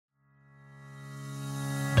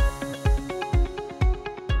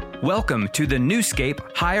Welcome to the Newscape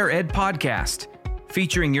Higher Ed Podcast,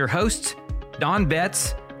 featuring your hosts, Don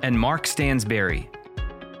Betts and Mark Stansberry.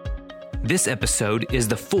 This episode is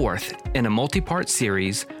the fourth in a multi-part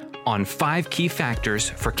series on 5 key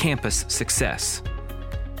factors for campus success.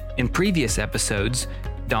 In previous episodes,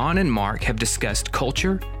 Don and Mark have discussed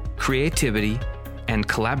culture, creativity, and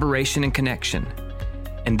collaboration and connection.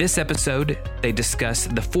 In this episode, they discuss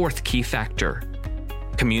the 4th key factor,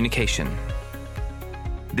 communication.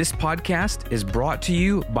 This podcast is brought to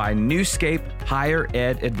you by Newscape Higher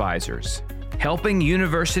Ed Advisors, helping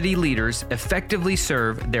university leaders effectively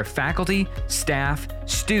serve their faculty, staff,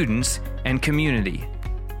 students, and community.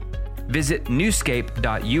 Visit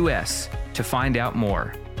newscape.us to find out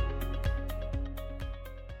more.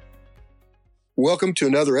 Welcome to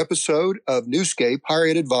another episode of Newscape Higher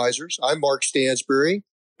Ed Advisors. I'm Mark Stansberry.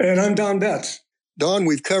 And I'm Don Betts. Don,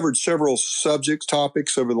 we've covered several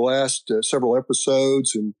topics over the last several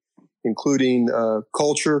episodes, and including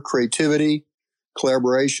culture, creativity,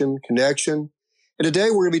 collaboration, connection. And today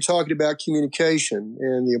we're going to be talking about communication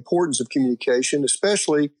and the importance of communication,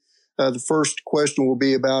 especially the first question will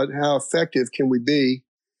be about how effective can we be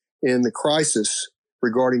in the crisis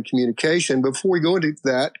regarding communication. Before we go into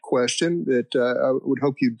that question that I would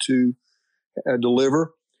hope you to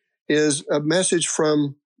deliver is a message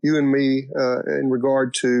from you and me in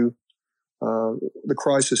regard to the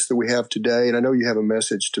crisis that we have today. And I know you have a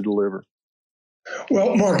message to deliver.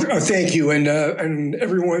 Well, Mark, thank you. And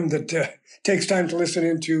everyone that takes time to listen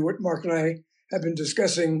into what Mark and I have been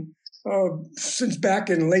discussing since back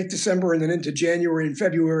in late December and then into January and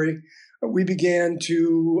February, we began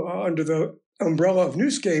to, under the umbrella of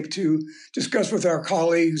Newscape, to discuss with our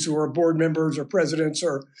colleagues who are board members or presidents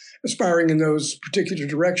or aspiring in those particular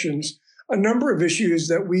directions, a number of issues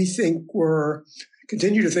that we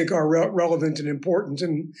continue to think are relevant and important.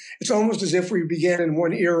 And it's almost as if we began in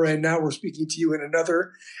one era and now we're speaking to you in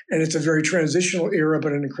another. And it's a very transitional era,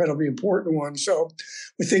 but an incredibly important one. So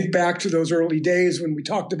we think back to those early days when we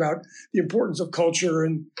talked about the importance of culture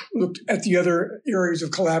and looked at the other areas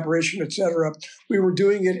of collaboration, et cetera. We were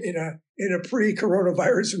doing it in a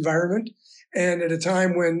pre-coronavirus environment and at a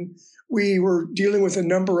time when we were dealing with a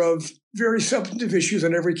number of very substantive issues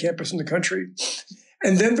on every campus in the country.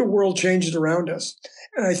 And then the world changed around us.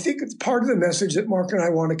 And I think it's part of the message that Mark and I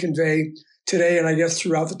want to convey today, and I guess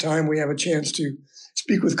throughout the time we have a chance to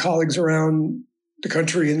speak with colleagues around the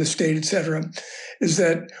country and the state, et cetera, is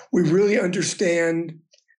that we really understand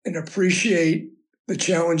and appreciate the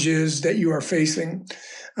challenges that you are facing.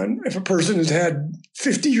 And if a person has had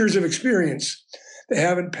 50 years of experience, they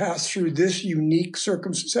haven't passed through this unique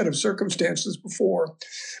set of circumstances before.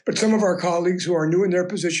 But some of our colleagues who are new in their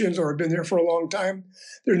positions or have been there for a long time,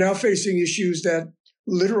 they're now facing issues that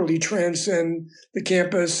literally transcend the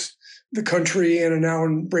campus, the country, and are now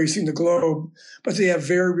embracing the globe. But they have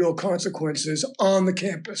very real consequences on the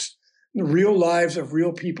campus, the real lives of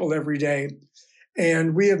real people every day.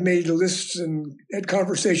 And we have made lists and had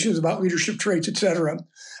conversations about leadership traits, et cetera.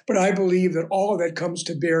 But I believe that all of that comes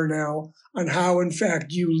to bear now on how, in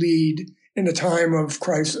fact, you lead in a time of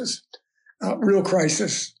crisis, real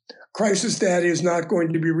crisis that is not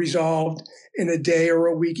going to be resolved in a day or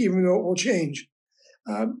a week, even though it will change.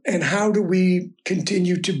 And how do we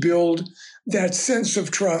continue to build that sense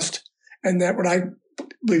of trust and that what I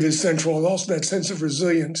believe is central, and also that sense of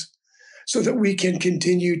resilience, so that we can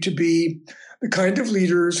continue to be the kind of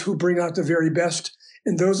leaders who bring out the very best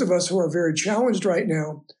in those of us who are very challenged right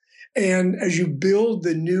now. And as you build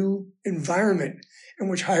the new environment in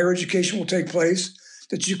which higher education will take place,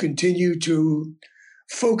 that you continue to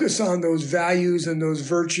focus on those values and those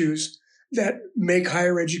virtues that make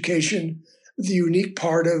higher education the unique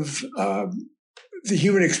part of the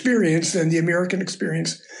human experience and the American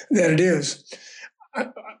experience that it is.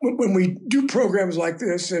 When we do programs like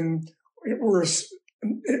this, and we're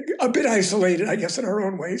a bit isolated, I guess, in our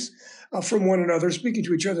own ways from one another, speaking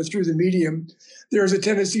to each other through the medium, there's a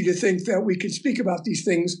tendency to think that we can speak about these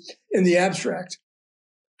things in the abstract.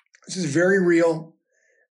 This is very real.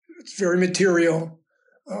 It's very material.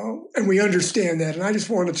 And we understand that. And I just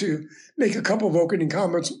wanted to make a couple of opening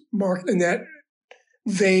comments, Mark, in that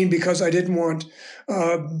vein, because I didn't want,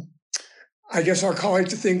 I guess, our colleagues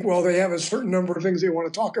to think, well, they have a certain number of things they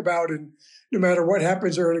want to talk about, and no matter what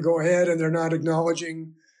happens, they're going to go ahead, and they're not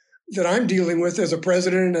acknowledging that I'm dealing with as a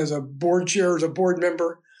president, as a board chair, as a board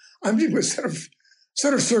member. I'm dealing with a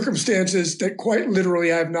set of circumstances that quite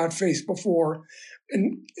literally I have not faced before.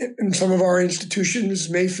 And some of our institutions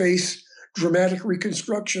may face dramatic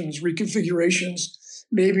reconstructions, reconfigurations,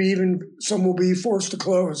 maybe even some will be forced to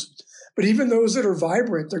close. But even those that are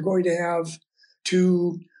vibrant, they're going to have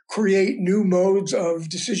to create new modes of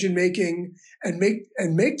decision making and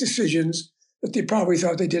make decisions that they probably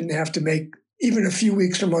thought they didn't have to make even a few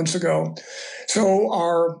weeks or months ago. So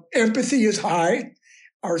our empathy is high.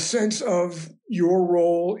 Our sense of your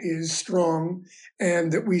role is strong,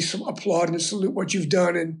 and that we applaud and salute what you've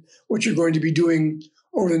done and what you're going to be doing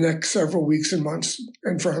over the next several weeks and months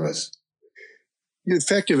in front of us.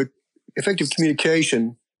 Effective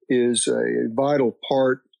communication is a vital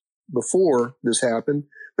part before this happened,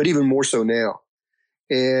 but even more so now.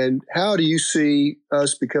 And how do you see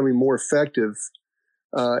us becoming more effective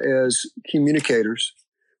as communicators,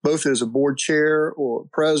 both as a board chair or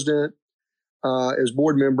president, as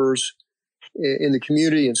board members in the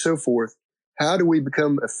community and so forth? How do we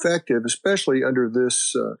become effective, especially under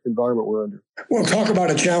this environment we're under? Well, talk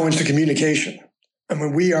about a challenge to communication. I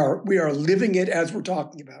mean, we are living it as we're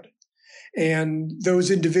talking about it. And those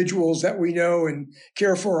individuals that we know and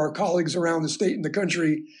care for, our colleagues around the state and the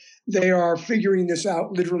country, they are figuring this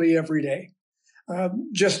out literally every day.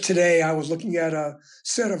 Just today, I was looking at a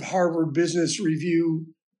set of Harvard Business Review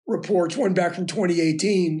reports, one back from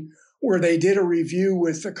 2018, where they did a review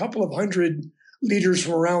with a couple of hundred leaders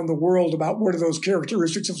from around the world about what are those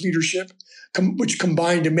characteristics of leadership which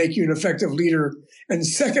combine to make you an effective leader. And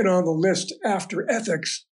second on the list after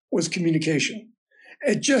ethics was communication.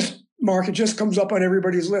 Mark, it just comes up on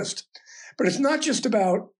everybody's list. But it's not just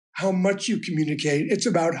about how much you communicate. It's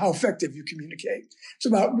about how effective you communicate. It's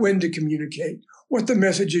about when to communicate, what the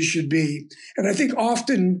messages should be. And I think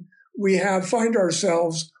often we find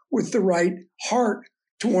ourselves with the right heart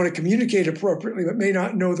to want to communicate appropriately, but may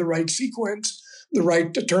not know the right sequence, the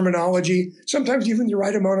right terminology, sometimes even the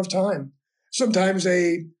right amount of time. Sometimes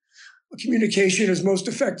a communication is most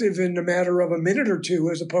effective in a matter of a minute or two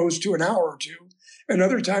as opposed to an hour or two. And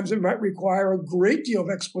other times it might require a great deal of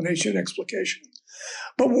explanation and explication.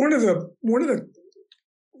 But one of the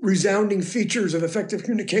resounding features of effective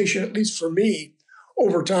communication, at least for me,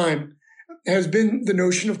 over time, has been the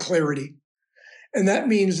notion of clarity. And that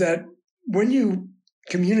means that when you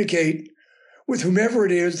communicate with whomever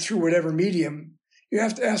it is through whatever medium, you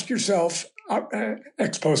have to ask yourself,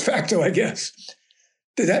 ex post facto, I guess,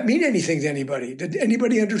 did that mean anything to anybody? Did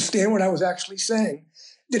anybody understand what I was actually saying?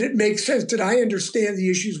 Did it make sense? Did I understand the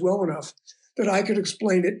issues well enough that I could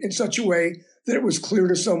explain it in such a way that it was clear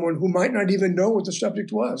to someone who might not even know what the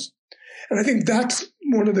subject was? And I think that's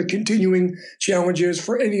one of the continuing challenges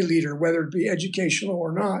for any leader, whether it be educational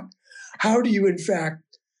or not. How do you, in fact,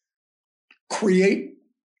 create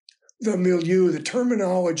the milieu, the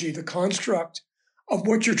terminology, the construct of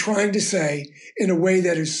what you're trying to say in a way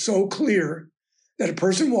that is so clear that a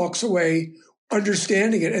person walks away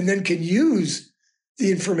understanding it and then can use the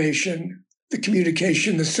information, the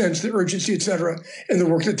communication, the sense, the urgency, et cetera, in the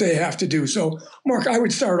work that they have to do. So, Mark, I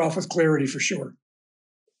would start off with clarity for sure.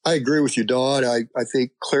 I agree with you, Don. I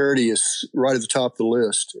think clarity is right at the top of the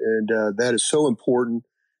list. And that is so important,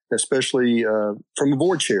 especially from a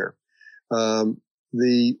board chair. Right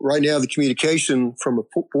now, the communication from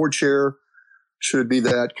a board chair should be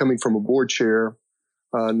that coming from a board chair,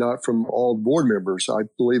 not from all board members. I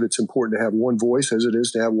believe it's important to have one voice, as it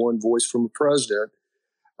is to have one voice from a president,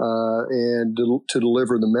 and to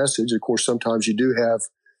deliver the message. Of course, sometimes you do have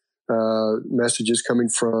messages coming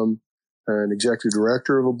from an executive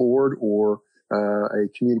director of a board or a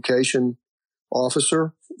communication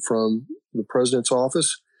officer from the president's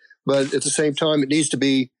office. But at the same time, it needs to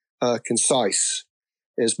be concise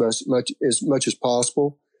as much as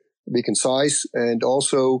possible. Be concise, and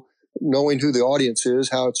also knowing who the audience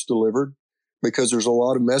is, how it's delivered, because there's a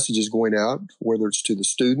lot of messages going out, whether it's to the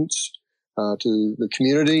students, to the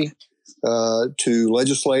community, to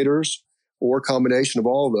legislators, or a combination of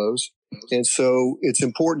all of those. And so it's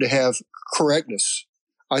important to have correctness.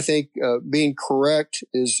 I think being correct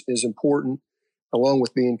is important, along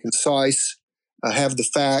with being concise, have the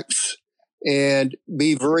facts, and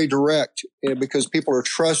be very direct, because people are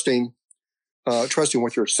trusting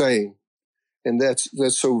what you're saying, and that's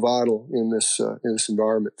so vital in this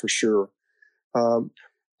environment for sure.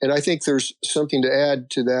 And I think there's something to add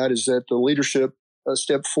to that, is that the leadership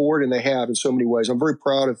stepped forward, and they have in so many ways. I'm very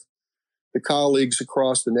proud of the colleagues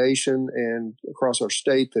across the nation and across our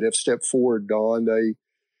state that have stepped forward, Don.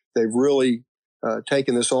 They've really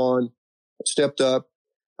taken this on, stepped up,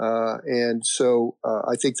 and so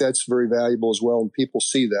I think that's very valuable as well, and people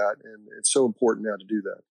see that, and it's so important now to do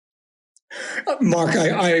that. Mark,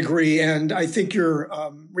 I agree, and I think you're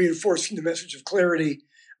reinforcing the message of clarity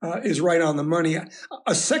is right on the money.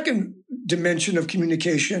 A second dimension of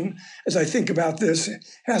communication, as I think about this,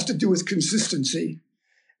 has to do with consistency.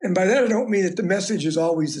 And by that, I don't mean that the message is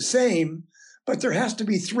always the same, but there has to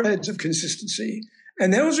be threads of consistency.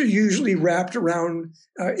 And those are usually wrapped around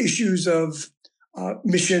issues of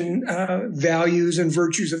mission, values, and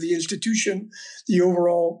virtues of the institution, the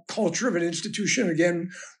overall culture of an institution. Again,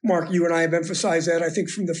 Mark, you and I have emphasized that. I think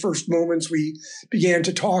from the first moments we began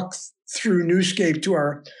to talk through Newscape to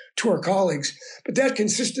our colleagues. But that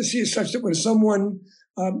consistency is such that when someone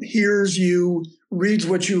hears you, reads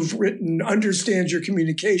what you've written, understands your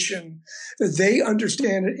communication, that they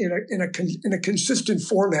understand it in a consistent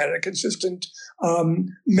format, a consistent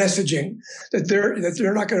messaging, that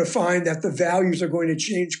they're not going to find that the values are going to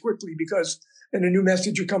change quickly because in a new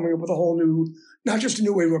message you're coming up with a whole new, not just a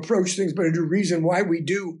new way to approach things, but a new reason why we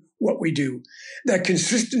do what we do. That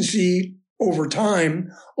consistency over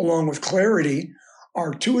time, along with clarity,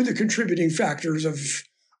 are two of the contributing factors of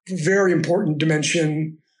very important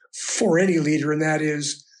dimension for any leader, and that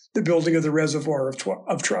is the building of the reservoir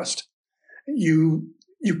of trust. You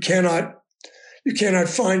cannot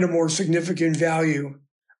find a more significant value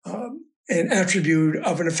and attribute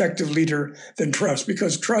of an effective leader than trust,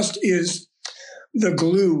 because trust is the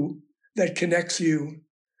glue that connects you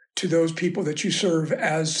to those people that you serve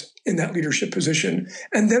as in that leadership position,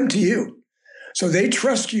 and them to you. So they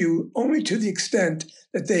trust you only to the extent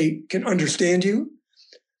that they can understand you,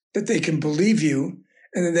 that they can believe you,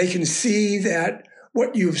 and then they can see that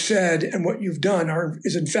what you've said and what you've done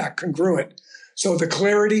is in fact congruent. So the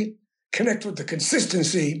clarity, connect with the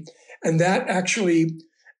consistency, and that actually,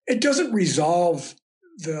 it doesn't resolve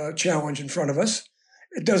the challenge in front of us.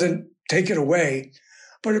 It doesn't take it away,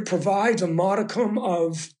 but it provides a modicum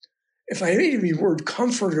of, if I may use the word,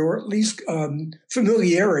 comfort, or at least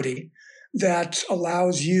familiarity, that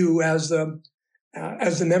allows you as the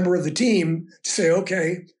member of the team to say,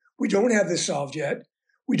 okay, we don't have this solved yet.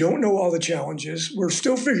 We don't know all the challenges. We're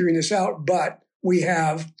still figuring this out, but we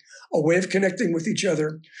have a way of connecting with each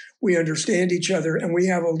other. We understand each other, and we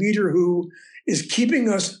have a leader who is keeping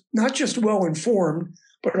us not just well informed,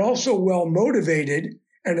 but also well motivated,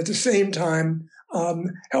 and at the same time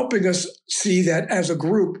helping us see that as a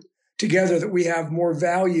group together that we have more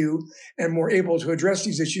value and more able to address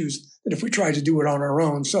these issues than if we tried to do it on our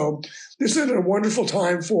own. So this is a wonderful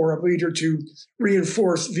time for a leader to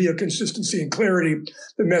reinforce via consistency and clarity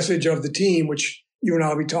the message of the team, which you and I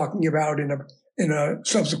will be talking about in a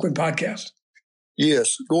subsequent podcast.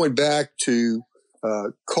 Yes, going back to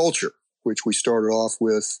culture, which we started off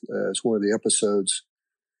with as one of the episodes,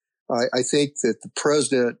 I think that the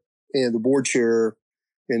president and the board chair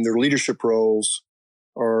in their leadership roles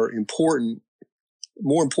are important,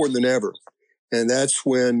 more important than ever. And that's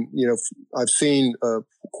when, I've seen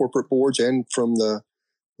corporate boards and from the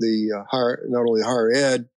higher, not only higher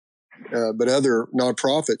ed, but other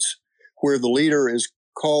nonprofits, where the leader is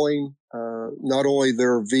calling not only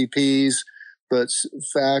their VPs, but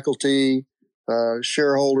faculty,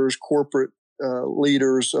 shareholders, corporate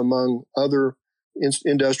leaders among other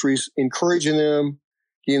industries, encouraging them,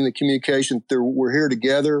 giving the communication that we're here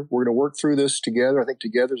together. We're going to work through this together. I think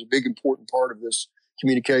together is a big, important part of this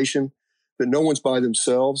communication, that no one's by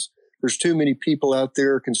themselves. There's too many people out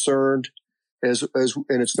there concerned and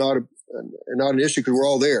it's not an issue because we're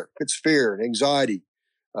all there. It's fear and anxiety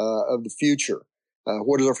of the future.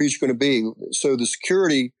 What is our future going to be? So the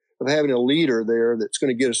security of having a leader there that's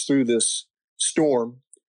going to get us through this storm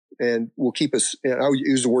and will keep us, I would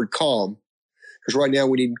use the word calm, because right now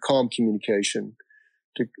we need calm communication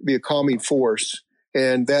to be a calming force.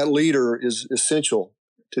 And that leader is essential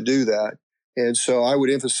to do that. And so I would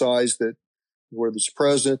emphasize that whether it's the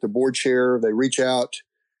president, the board chair, they reach out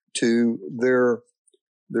to their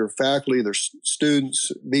faculty, their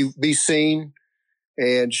students, be seen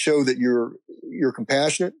and show that you're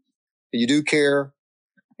compassionate, that you do care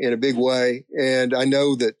in a big way. And I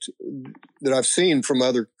know that I've seen from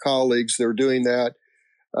other colleagues they're doing that.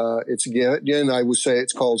 It's again, I would say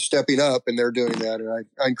it's called stepping up, and they're doing that. And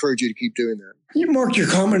I encourage you to keep doing that. Mark, your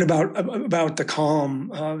comment about the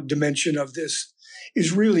calm dimension of this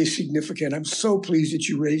is really significant. I'm so pleased that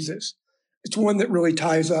you raised this. It's one that really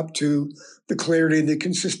ties up to the clarity, the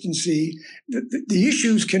consistency. The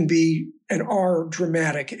issues can be and are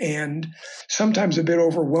dramatic and sometimes a bit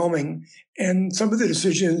overwhelming. And some of the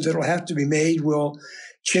decisions that will have to be made will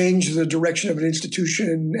change the direction of an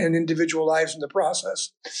institution and individual lives in the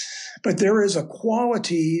process. But there is a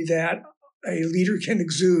quality that a leader can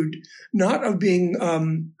exude, not of being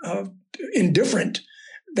indifferent.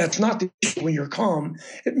 That's not the issue when you're calm.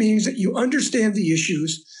 It means that you understand the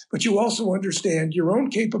issues, but you also understand your own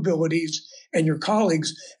capabilities and your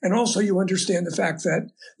colleagues. And also you understand the fact that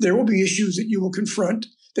there will be issues that you will confront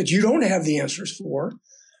that you don't have the answers for.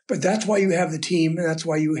 But that's why you have the team, and that's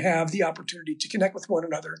why you have the opportunity to connect with one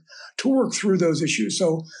another to work through those issues.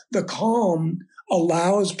 So the calm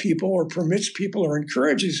allows people or permits people or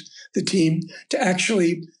encourages the team to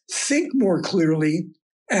actually think more clearly,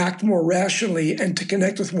 act more rationally, and to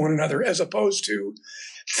connect with one another, as opposed to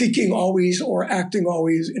thinking always or acting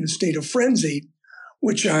always in a state of frenzy,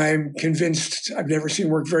 which I'm convinced I've never seen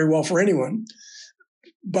work very well for anyone.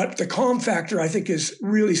 But the calm factor, I think, is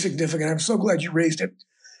really significant. I'm so glad you raised it.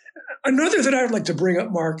 Another that I would like to bring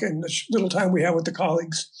up, Mark, in the little time we have with the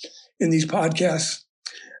colleagues in these podcasts,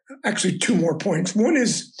 actually two more points. One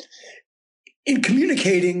is in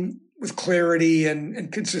communicating with clarity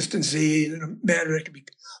and consistency in a manner that can be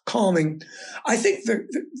calming. I think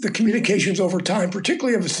the communications over time,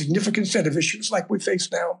 particularly of a significant set of issues like we face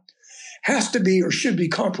now, has to be or should be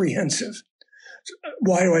comprehensive.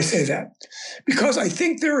 Why do I say that? Because I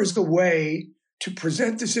think there is the way to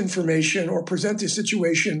present this information or present this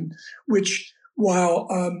situation, which, while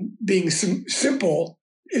being simple,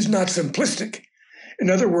 is not simplistic. In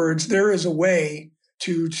other words, there is a way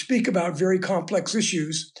to speak about very complex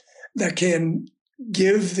issues that can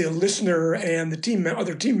give the listener and the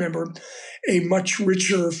other team member a much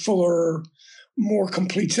richer, fuller, more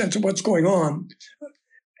complete sense of what's going on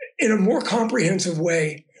in a more comprehensive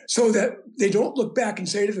way, so that they don't look back and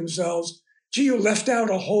say to themselves, gee, you left out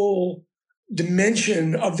a whole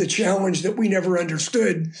dimension of the challenge that we never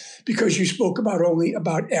understood because you spoke only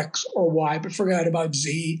about X or Y, but forgot about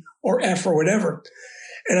Z or F or whatever.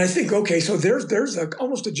 And I think, okay, so there's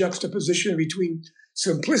almost a juxtaposition between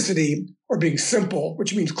simplicity or being simple,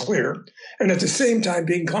 which means clear, and at the same time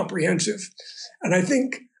being comprehensive. And I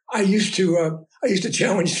think I used to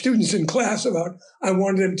challenge students in class about, I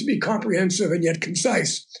wanted them to be comprehensive and yet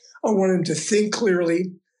concise. I wanted them to think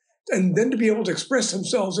clearly and then to be able to express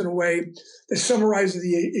themselves in a way that summarizes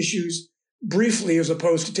the issues briefly as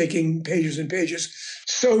opposed to taking pages and pages.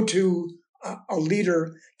 So too, a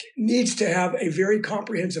leader needs to have a very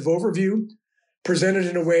comprehensive overview presented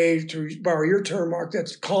in a way, to borrow your term, Mark,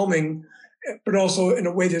 that's calming, but also in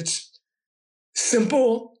a way that's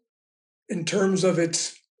simple in terms of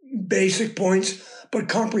its basic points, but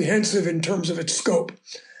comprehensive in terms of its scope.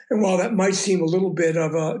 And while that might seem a little bit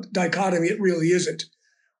of a dichotomy, it really isn't.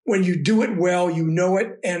 When you do it well, you know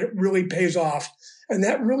it, and it really pays off. And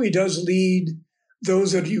that really does lead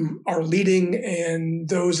those that you are leading and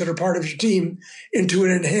those that are part of your team into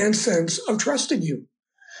an enhanced sense of trusting you,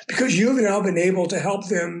 because you've now been able to help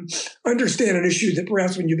them understand an issue that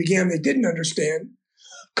perhaps when you began they didn't understand,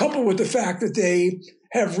 coupled with the fact that they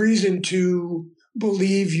have reason to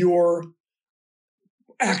believe your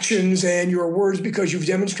actions and your words because you've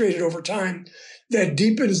demonstrated over time. That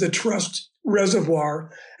deepens the trust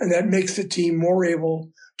reservoir, and that makes the team more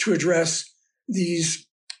able to address these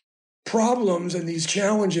problems and these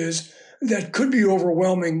challenges that could be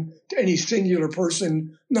overwhelming to any singular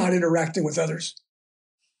person not interacting with others.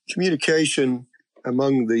 Communication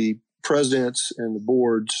among the presidents and the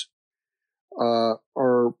boards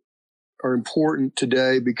are important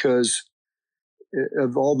today because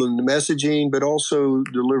of all the messaging, but also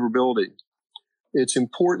deliverability. It's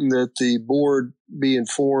important that the board be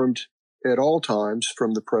informed at all times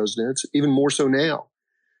from the presidents, even more so now.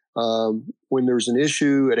 When there's an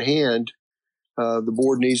issue at hand, the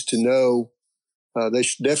board needs to know. They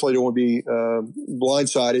definitely don't want to be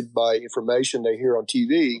blindsided by information they hear on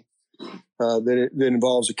TV that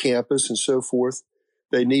involves a campus and so forth.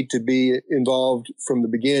 They need to be involved from the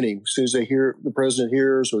beginning. As soon as the president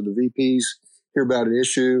hears or the VPs hear about an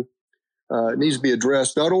issue, it needs to be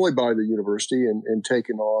addressed not only by the university and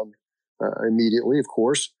taken on immediately, of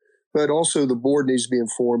course, but also the board needs to be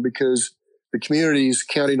informed, because the community is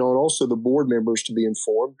counting on also the board members to be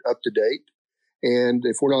informed, up to date. And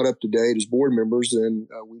if we're not up to date as board members, then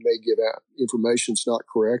we may give out information that's not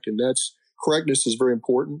correct. And correctness is very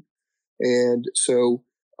important. And so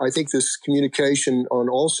I think this communication on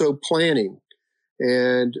also planning.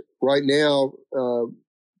 And right now,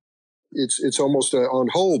 it's almost on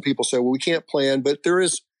hold. People say, well, we can't plan, but there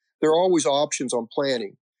are always options on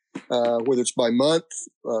planning, whether it's by month,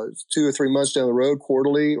 2 or 3 months down the road,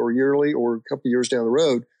 quarterly or yearly, or a couple of years down the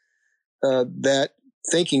road. That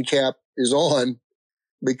thinking cap is on,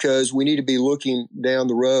 because we need to be looking down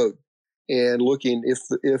the road and looking if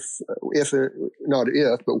not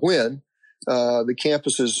if, but when the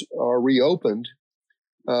campuses are reopened.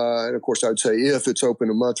 And of course, I'd say if it's open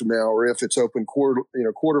a month from now, or if it's open quarter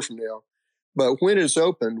from now. But when it's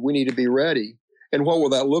opened, we need to be ready. And what will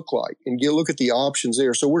that look like? And look at the options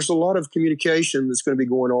there. So there's a lot of communication that's going to be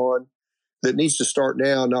going on that needs to start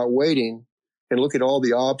now, not waiting, and look at all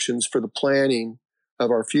the options for the planning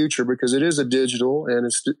of our future, because it is a digital and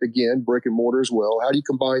it's, again, brick and mortar as well. How do you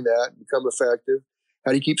combine that and become effective?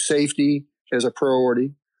 How do you keep safety as a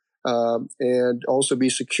priority? and also be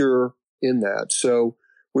secure in that. So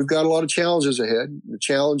we've got a lot of challenges ahead. The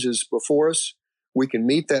challenge is before us. We can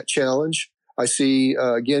meet that challenge. I see,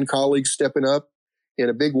 again, colleagues stepping up in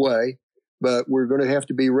a big way, but we're going to have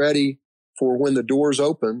to be ready for when the doors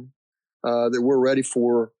open, that we're ready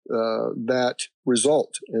for that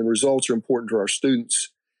result. And results are important to our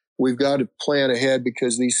students. We've got to plan ahead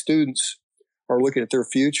because these students are looking at their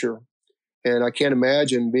future. And I can't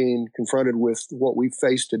imagine being confronted with what we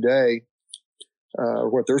face today,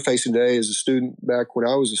 what they're facing today as a student. Back when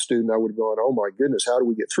I was a student, I would have gone, oh my goodness, how do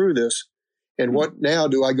we get through this? And what now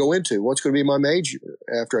do I go into? What's going to be my major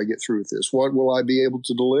after I get through with this? What will I be able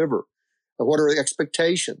to deliver? What are the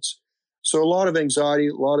expectations? So a lot of anxiety,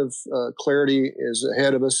 a lot of clarity is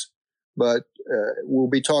ahead of us, but we'll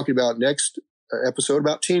be talking about next episode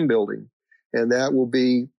about team building, and that will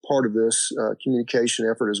be part of this communication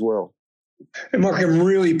effort as well. And Mark, I'm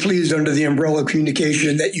really pleased under the umbrella of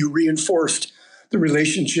communication that you reinforced the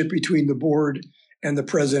relationship between the board and the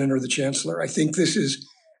president or the chancellor. I think this is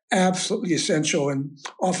absolutely essential. And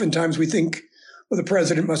oftentimes we think, well, the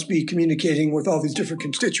president must be communicating with all these different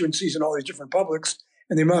constituencies and all these different publics,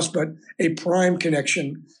 and they must, but a prime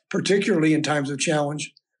connection, particularly in times of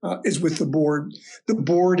challenge, is with the board. The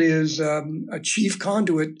board is a chief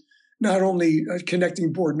conduit, not only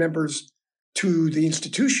connecting board members to the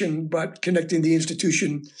institution, but connecting the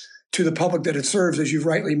institution to the public that it serves, as you've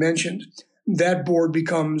rightly mentioned. That board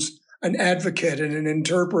becomes an advocate and an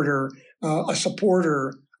interpreter, a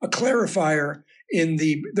supporter, a clarifier in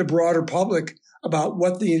the broader public about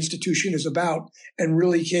what the institution is about, and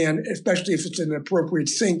really can, especially if it's in appropriate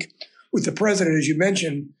sync with the president, as you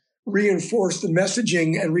mentioned, reinforce the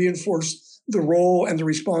messaging and reinforce the role and the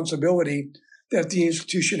responsibility that the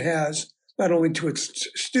institution has, not only to its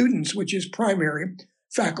students, which is primary,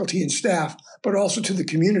 faculty and staff, but also to the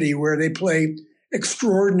community where they play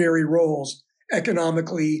extraordinary roles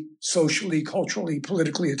economically, socially, culturally,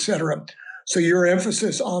 politically, et cetera. So your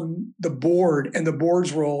emphasis on the board and the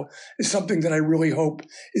board's role is something that I really hope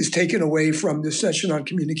is taken away from this session on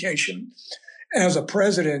communication. As a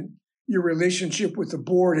president, your relationship with the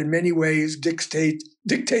board in many ways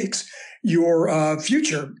dictates your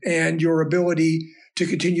future and your ability to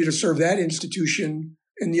continue to serve that institution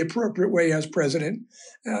in the appropriate way as president.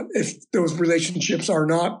 If those relationships are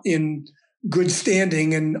not in good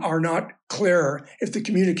standing and are not clear, if the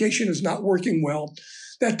communication is not working well,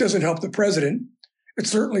 that doesn't help the president. It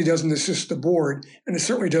certainly doesn't assist the board, and it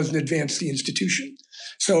certainly doesn't advance the institution.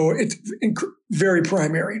 So it's very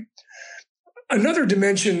primary. Another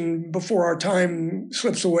dimension before our time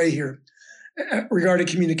slips away here regarding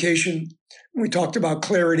communication, we talked about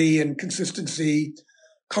clarity and consistency,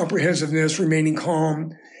 comprehensiveness, remaining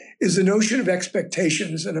calm, is the notion of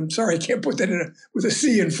expectations. And I'm sorry, I can't put that with a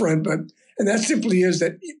C in front, and that simply is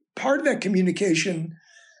that part of that communication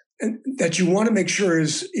and that you want to make sure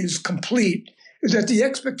is complete is that the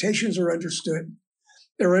expectations are understood.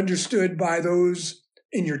 They're understood by those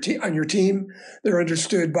on your team. They're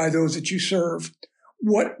understood by those that you serve.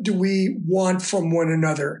 What do we want from one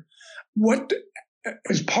another? What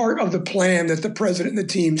is part of the plan that the president and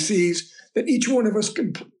the team sees that each one of us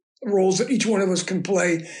can, roles that each one of us can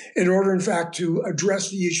play in order, in fact, to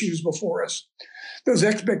address the issues before us? Those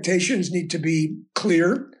expectations need to be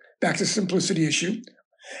clear, back to simplicity issue.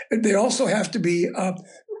 And they also have to be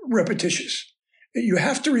repetitious. You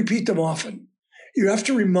have to repeat them often. You have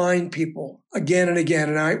to remind people again and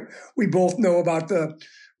again. And we both know about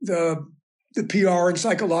the PR and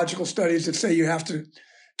psychological studies that say you have to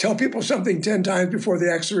tell people something 10 times before they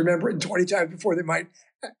actually remember it and 20 times before they might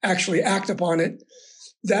actually act upon it.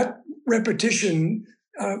 That repetition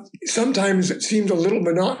sometimes it seems a little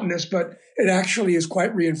monotonous, but it actually is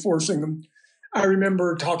quite reinforcing. I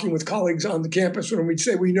remember talking with colleagues on the campus when we'd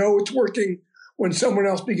say, we know it's working when someone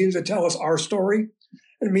else begins to tell us our story.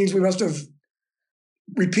 And it means we must have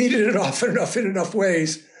repeated it often enough in enough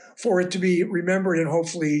ways for it to be remembered and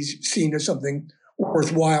hopefully seen as something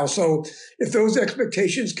worthwhile. So if those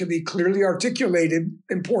expectations can be clearly articulated,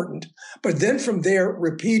 important, but then from there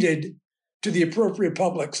repeated to the appropriate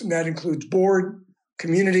publics, and that includes board,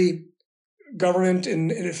 community, government, and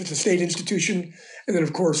if it's a state institution, and then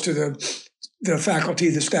of course to the faculty,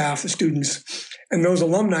 the staff, the students, and those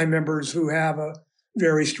alumni members who have a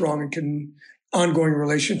very strong and ongoing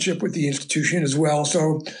relationship with the institution as well.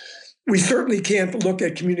 So we certainly can't look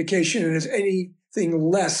at communication as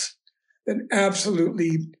anything less than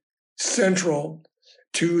absolutely central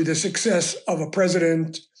to the success of a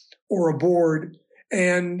president or a board.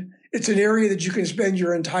 And it's an area that you can spend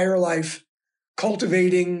your entire life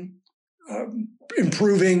cultivating,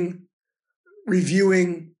 improving,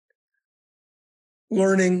 reviewing,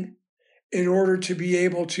 learning in order to be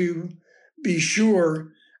able to be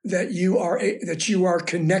sure that you are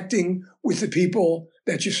connecting with the people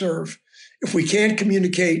that you serve. If we can't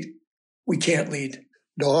communicate, we can't lead.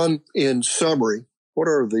 Don, in summary, what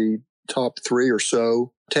are the top 3 or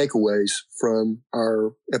so takeaways from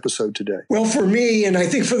our episode today? Well, for me, and I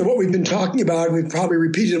think for what we've been talking about, we've probably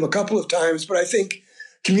repeated them a couple of times, but I think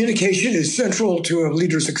communication is central to a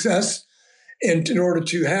leader's success. And in order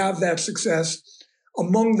to have that success,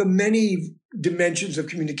 among the many dimensions of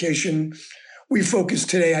communication, we focus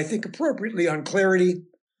today, I think, appropriately on clarity,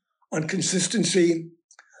 on consistency,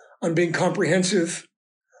 on being comprehensive,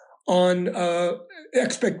 on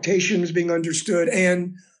expectations being understood,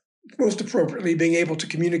 and most appropriately, being able to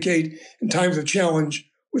communicate in times of challenge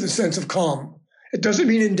with a sense of calm. It doesn't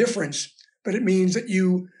mean indifference, but it means that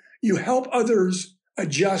you help others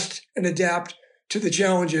adjust and adapt to the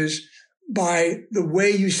challenges by the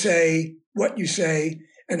way you say what you say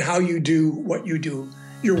and how you do what you do.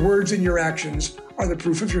 Your words and your actions are the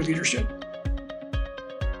proof of your leadership.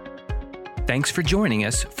 Thanks for joining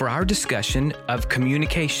us for our discussion of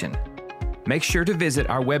communication. Make sure to visit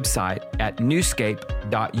our website at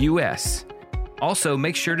newscape.us. Also,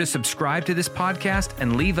 make sure to subscribe to this podcast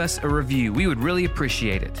and leave us a review. We would really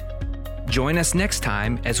appreciate it. Join us next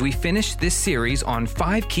time as we finish this series on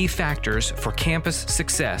 5 key factors for campus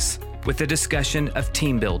success with a discussion of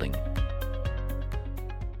team building.